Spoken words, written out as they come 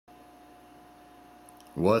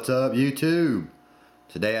What's up, YouTube?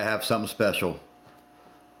 Today I have something special.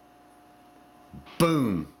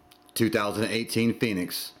 Boom! 2018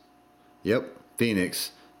 Phoenix. Yep,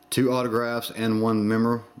 Phoenix. 2 autographs and 1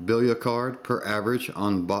 memorabilia card per average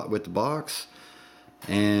on with the box.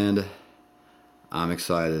 And I'm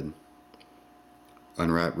excited.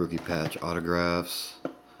 Unwrap rookie patch autographs.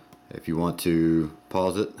 If you want to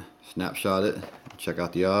pause it, snapshot it, check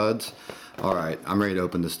out the odds. Alright, I'm ready to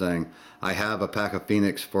open this thing. I have a pack of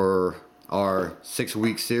Phoenix for our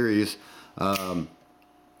 6-week series, Hot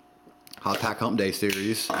Pack Hump Day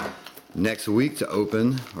series. Next week to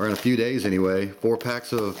open, or in a few days anyway, 4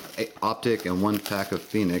 packs of Optic and 1 pack of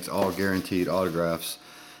Phoenix, all guaranteed autographs.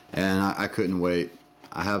 And I couldn't wait.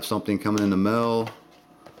 I have something coming in the mail,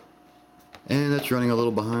 and it's running a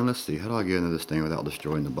little behind. Let's see, how do I get into this thing without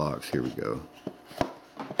destroying the box? Here we go.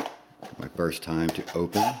 My first time to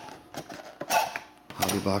open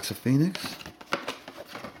hobby box of Phoenix.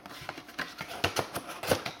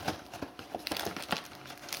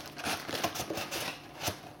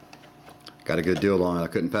 Got a good deal on it. I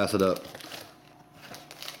couldn't pass it up.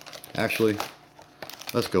 Actually,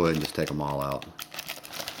 let's go ahead and just take them all out.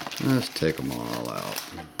 Let's take them all out.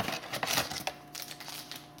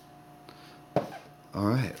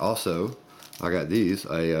 Alright, also, I got these,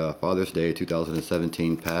 a Father's Day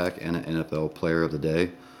 2017 pack and an NFL Player of the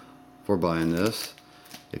Day for buying this.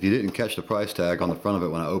 If you didn't catch the price tag on the front of it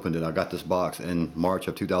when I opened it, I got this box in March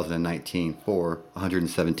of 2019 for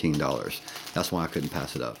 $117. That's why I couldn't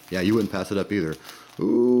pass it up. Yeah, you wouldn't pass it up either.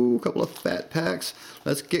 Ooh, a couple of fat packs.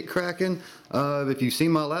 Let's get cracking. If you've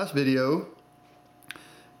seen my last video,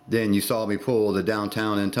 then you saw me pull the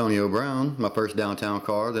Downtown Antonio Brown, my first downtown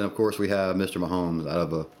card. Then of course we have Mr. Mahomes out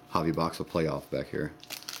of a hobby box of playoff back here.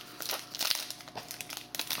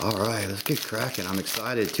 Alright, let's get cracking. I'm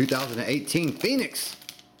excited. 2018 Phoenix.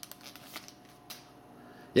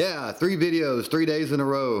 Yeah, 3 videos, 3 days in a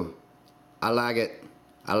row. I like it.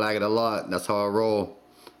 I like it a lot. That's how I roll.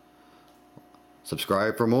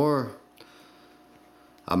 Subscribe for more.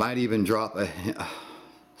 I might even drop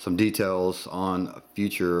some details on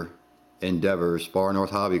future endeavors. Far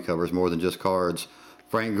North Hobby covers more than just cards.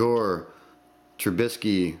 Frank Gore,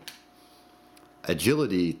 Trubisky,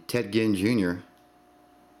 Agility, Ted Ginn Jr.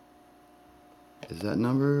 Is that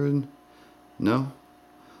numbered? No?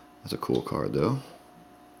 That's a cool card though.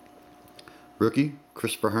 Rookie,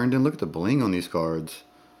 Christopher Herndon. Look at the bling on these cards.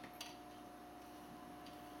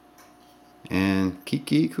 And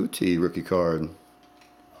Kiki Kuti rookie card.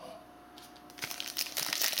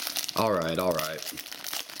 Alright, alright.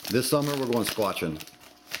 This summer we're going squatching.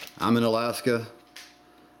 I'm in Alaska.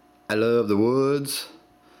 I love the woods.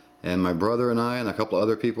 And my brother and I and a couple of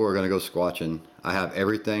other people are going to go squatching. I have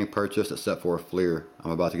everything purchased except for a Fleer.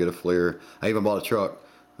 I'm about to get a Fleer. I even bought a truck.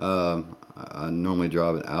 I normally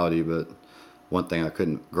drive an Audi, but one thing I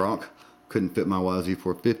couldn't, Gronk couldn't fit my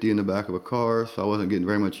YZ450 in the back of a car, so I wasn't getting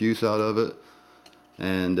very much use out of it.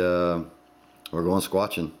 And we're going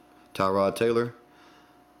squatching. Tyrod Taylor.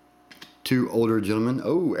 2 older gentlemen.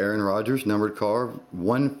 Oh, Aaron Rodgers, numbered car,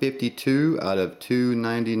 152 out of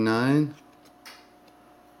 299.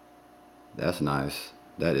 That's nice.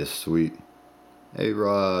 That is sweet. Hey,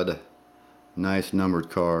 Rod. Nice numbered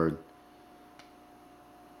card.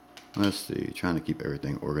 Let's see. Trying to keep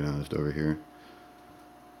everything organized over here.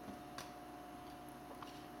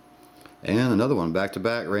 And another one, back to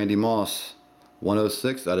back, Randy Moss,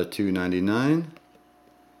 106 out of 299.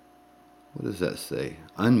 What does that say?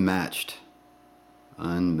 Unmatched.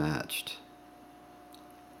 Unmatched.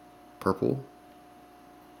 Purple.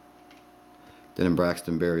 Then in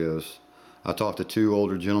Braxton Berrios. I talked to 2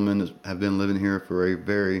 older gentlemen that have been living here for a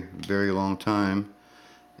very, very long time.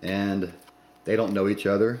 And they don't know each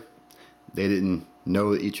other. They didn't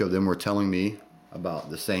know that each of them were telling me about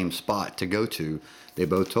the same spot to go to. They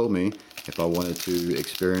both told me if I wanted to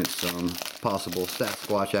experience some possible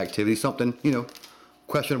Sasquatch activity, something, you know,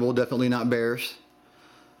 questionable, definitely not bears,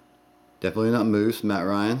 definitely not moose, Matt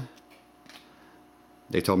Ryan.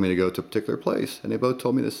 They told me to go to a particular place, and they both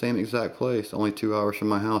told me the same exact place, only 2 hours from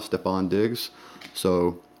my house, Stephon Diggs.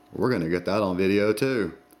 So we're going to get that on video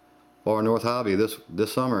too. Far North Hobby this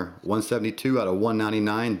summer, 172 out of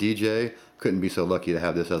 199, DJ. Couldn't be so lucky to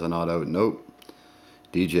have this as an auto. Nope.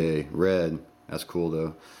 DJ, red. That's cool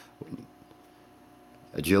though.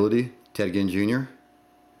 Agility, Ted Ginn Jr.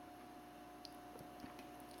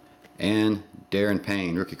 And Darren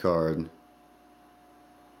Payne, rookie card.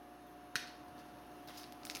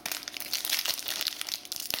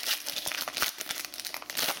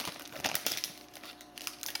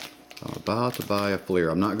 I'm about to buy a Fleer.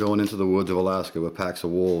 I'm not going into the woods of Alaska with packs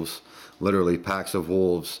of wolves. Literally packs of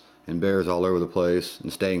wolves and bears all over the place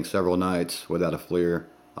and staying several nights without a flare.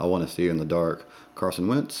 I want to see in the dark. Carson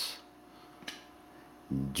Wentz,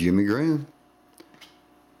 Jimmy Graham,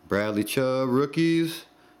 Bradley Chubb rookies,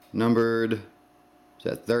 numbered, is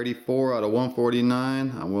that 34 out of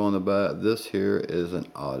 149? I'm willing to bet this here is an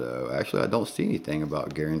auto. Actually, I don't see anything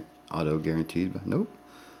about auto guaranteed, but nope.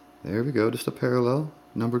 There we go, just a parallel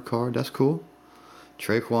numbered card. That's cool.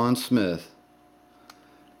 Traquan Smith,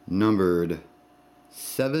 numbered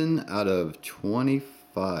 7 out of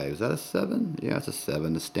 25. Is that a 7? Yeah, it's a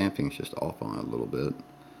 7. The stamping's just off on it a little bit.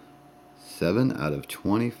 7 out of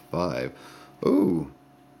 25. Ooh,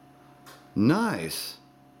 nice.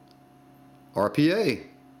 RPA,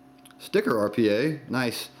 sticker RPA.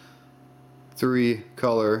 Nice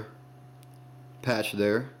 3-color patch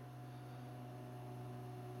there.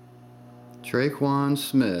 Traquan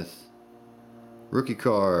Smith, rookie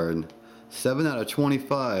card, 7 out of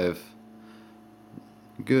 25.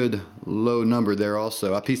 Good low number there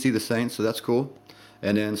also. I PC the Saints, so that's cool.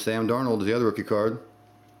 And then Sam Darnold is the other rookie card.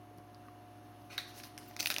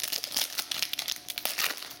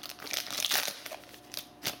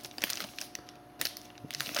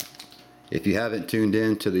 If you haven't tuned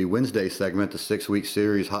in to the Wednesday segment, the 6-week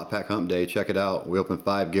series Hot Pack Hump Day, check it out. We open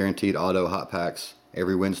 5 guaranteed auto hot packs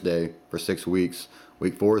every Wednesday for 6 weeks.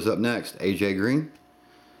 Week 4 is up next. AJ Green,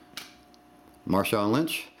 Marshawn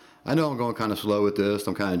Lynch. I know I'm going kind of slow with this.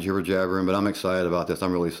 I'm kind of jibber jabbering, but I'm excited about this.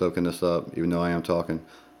 I'm really soaking this up, even though I am talking.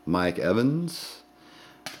 Mike Evans,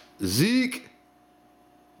 Zeke,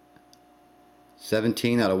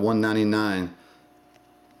 17 out of 199.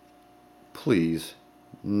 Please.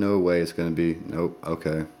 No way it's going to be. Nope.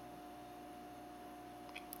 Okay.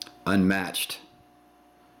 Unmatched.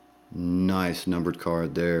 Nice numbered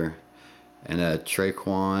card there. And a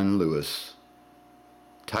Taekwon Lewis.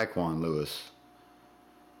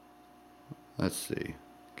 Let's see.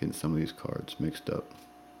 Getting some of these cards mixed up.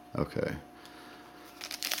 Okay.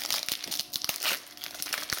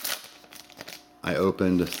 I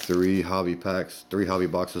opened 3 hobby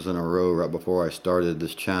boxes in a row right before I started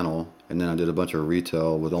this channel, and then I did a bunch of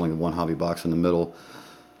retail with only 1 hobby box in the middle.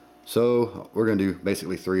 So we're going to do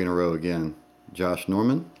basically 3 in a row again. Josh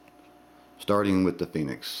Norman, starting with the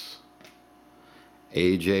Phoenix.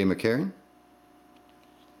 AJ McCarron,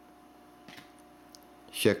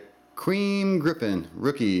 Shaquem Griffin,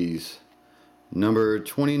 rookies, number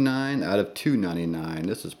 29 out of 299.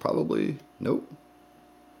 This is probably, nope.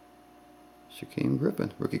 Shaquem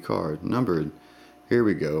Griffin, rookie card, numbered. Here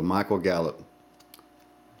we go. Michael Gallup,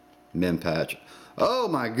 mem patch. Oh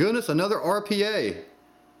my goodness, another RPA.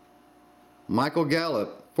 Michael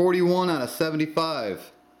Gallup, 41 out of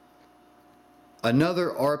 75. Another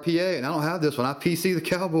RPA, and I don't have this one. I PC the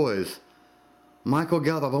Cowboys. Michael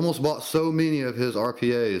Gallup, I've almost bought so many of his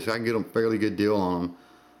RPAs. I can get a fairly good deal on them.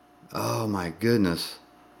 Oh my goodness.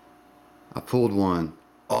 I pulled one.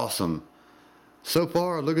 Awesome. So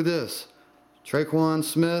far, look at this. Traquan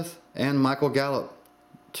Smith and Michael Gallup.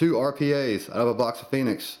 2 RPAs out of a box of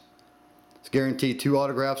Phoenix. It's guaranteed 2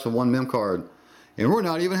 autographs and 1 mem card. And we're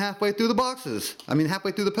not even halfway through the boxes. I mean,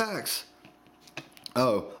 halfway through the packs.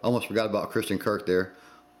 Oh, almost forgot about Christian Kirk there.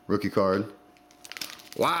 Rookie card.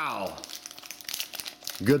 Wow.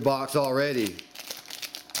 Good box already.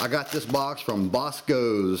 I got this box from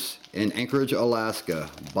Bosco's in Anchorage, Alaska.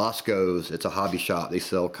 Bosco's, it's a hobby shop. They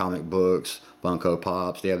sell comic books, Funko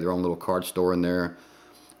Pops. They have their own little card store in there.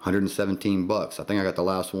 117 bucks. I think I got the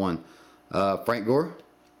last one. Frank Gore.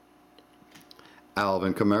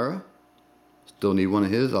 Alvin Kamara. Still need one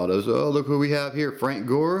of his autos. Oh, look who we have here. Frank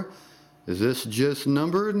Gore. Is this just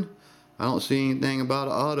numbered? I don't see anything about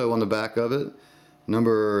an auto on the back of it.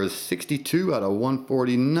 Number 62 out of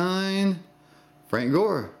 149. Frank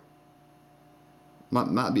Gore.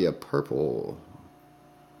 Might be a purple.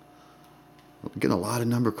 We're getting a lot of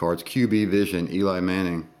number cards. QB Vision, Eli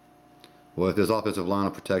Manning. Well, if his offensive line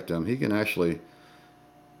will protect him, he can actually,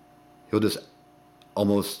 he'll just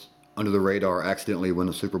almost under the radar accidentally win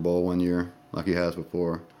a Super Bowl one year like he has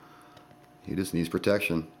before. He just needs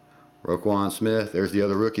protection. Roquan Smith, there's the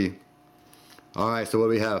other rookie. Alright, so what do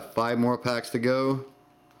we have? 5 more packs to go.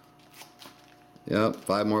 Yep,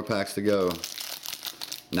 5 more packs to go.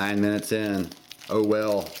 9 minutes in. Oh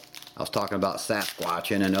well. I was talking about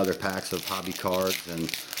Sasquatching and other packs of hobby cards and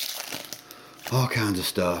all kinds of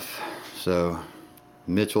stuff. So,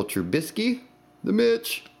 Mitchell Trubisky, the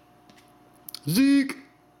Mitch. Zeke.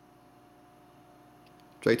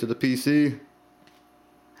 Straight to the PC.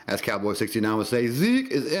 As Cowboy 69 would say,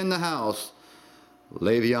 Zeke is in the house.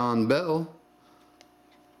 Le'Veon Bell.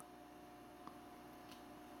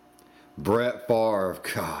 Brett Favre.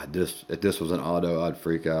 God, if this was an auto, I'd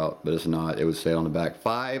freak out, but it's not. It would say on the back.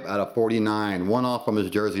 5 out of 49. One off from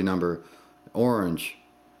his jersey number. Orange.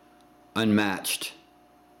 Unmatched.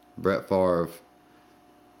 Brett Favre.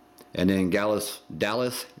 And then Dallas,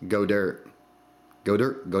 go dirt. Go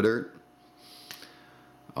dirt, go dirt.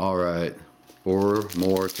 All right, 4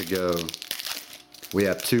 more to go. We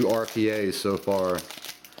have 2 RPAs so far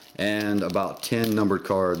and about 10 numbered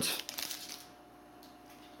cards.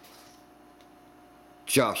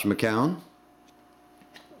 Josh McCown.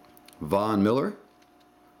 Von Miller.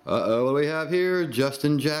 Uh-oh, what do we have here?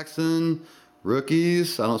 Justin Jackson.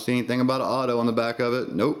 Rookies. I don't see anything about an auto on the back of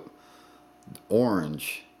it. Nope.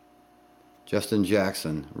 Orange. Justin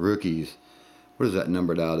Jackson. Rookies. What is that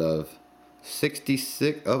numbered out of?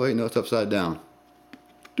 66. Oh, wait, no, it's upside down.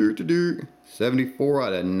 74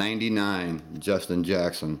 out of 99. Justin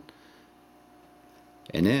Jackson.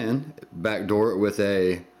 And then, backdoor it with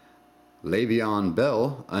a Le'Veon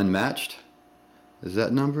Bell, unmatched. Is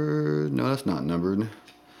that numbered? No, that's not numbered.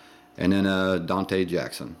 And then Dante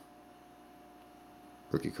Jackson.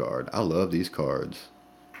 Rookie card. I love these cards.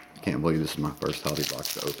 I can't believe this is my first hobby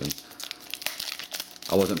box to open.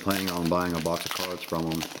 I wasn't planning on buying a box of cards from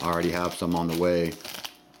them. I already have some on the way.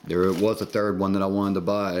 There was a third one that I wanted to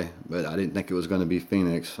buy, but I didn't think it was going to be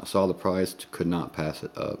Phoenix. I saw the price, could not pass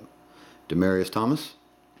it up. Demaryius Thomas.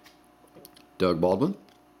 Doug Baldwin.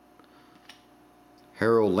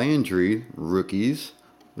 Harold Landry, rookies.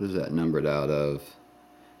 What is that numbered out of?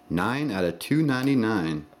 9 out of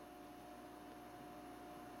 299.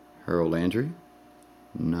 Harold Landry.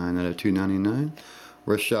 9 out of 299.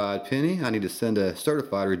 Rashad Penny. I need to send a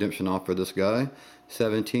certified redemption off for this guy.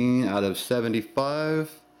 17 out of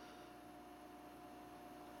 75.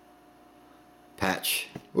 Patch.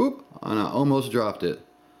 Oop, and I almost dropped it.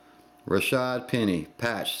 Rashad Penny.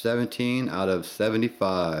 Patch. 17 out of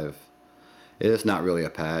 75. It's not really a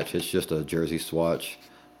patch. It's just a jersey swatch.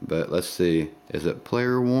 But let's see. Is it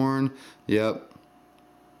player worn? Yep.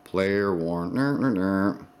 Player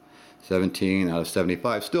worn. 17 out of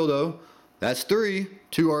 75. Still though, that's 3.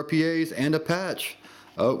 2 RPAs and a patch.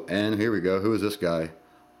 Oh, and here we go. Who is this guy?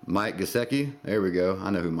 Mike Gesicki. There we go. I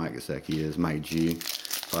know who Mike Gesicki is. Mike G.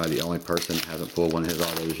 Probably the only person that hasn't pulled one of his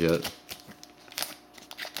autos yet.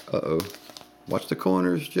 Uh-oh. Watch the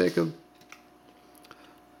corners, Jacob.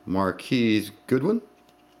 Marquise Goodwin.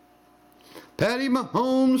 Patty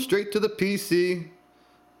Mahomes, straight to the PC.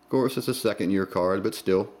 Of course, it's a second-year card, but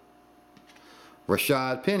still.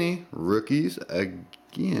 Rashad Penny, rookies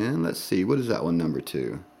again. Let's see, what is that one number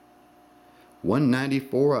to?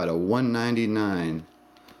 194 out of 199.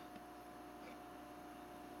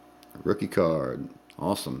 Rookie card.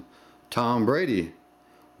 Awesome. Tom Brady.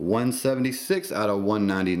 176 out of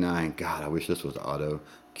 199. God, I wish this was auto.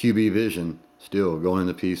 QB Vision. Still going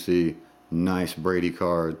into PC. Nice Brady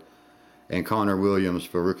card. And Connor Williams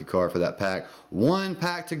for rookie card for that pack. 1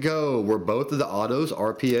 pack to go. Were both of the autos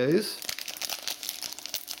RPAs?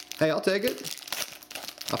 Hey, I'll take it.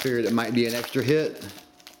 I figured it might be an extra hit.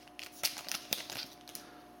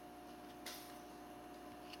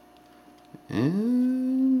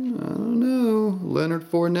 And I don't know. Leonard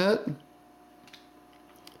Fournette.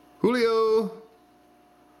 Julio.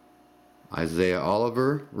 Isaiah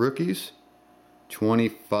Oliver, rookies.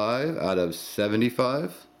 25 out of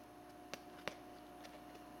 75.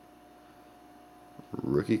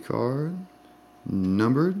 Rookie card.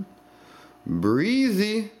 Numbered.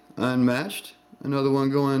 Breezy, unmatched. Another one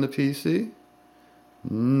going into PC.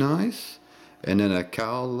 Nice. And then a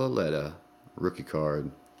Cal Laletta, rookie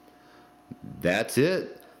card. That's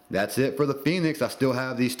it. That's it for the Phoenix. I still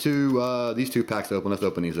have these two packs open. Let's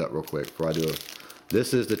open these up real quick before I do it.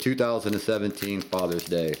 This is the 2017 Father's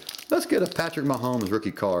Day. Let's get a Patrick Mahomes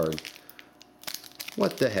rookie card.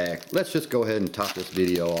 What the heck? Let's just go ahead and top this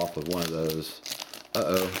video off with one of those.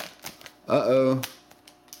 Uh-oh. Uh-oh.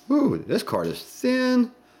 Ooh, this card is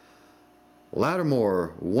thin.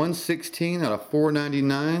 Lattimore, 116 out of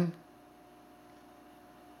 499.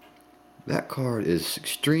 That card is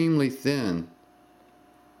extremely thin.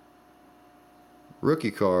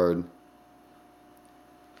 Rookie card.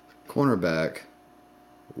 Cornerback.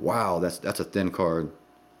 Wow, that's a thin card.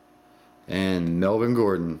 And Melvin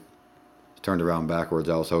Gordon. Turned around backwards,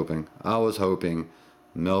 I was hoping.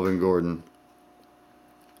 Melvin Gordon.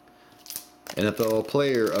 NFL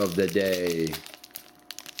Player of the Day.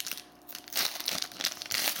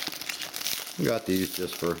 Got these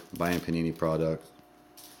just for buying Panini products.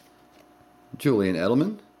 Julian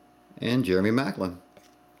Edelman and Jeremy Maclin.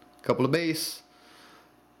 Couple of base.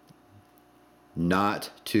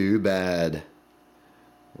 Not too bad.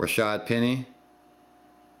 Rashad Penny.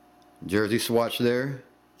 Jersey swatch there.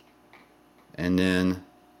 and then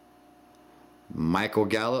Michael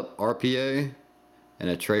Gallup RPA, and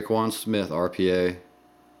a Traquan Smith RPA.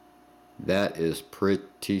 That is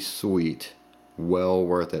pretty sweet. Well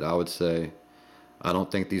worth it, I would say. I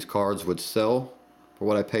don't think these cards would sell for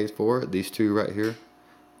what I paid for it, these two right here,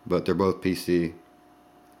 but they're both PC,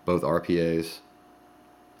 both RPAs.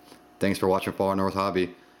 Thanks for watching Far North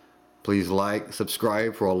Hobby. Please like,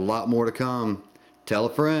 subscribe for a lot more to come. Tell a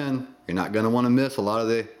friend. You're not going to want to miss a lot of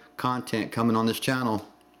the content coming on this channel.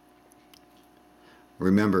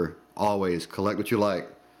 Remember, always collect what you like.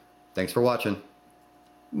 Thanks for watching.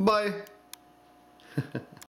 Bye.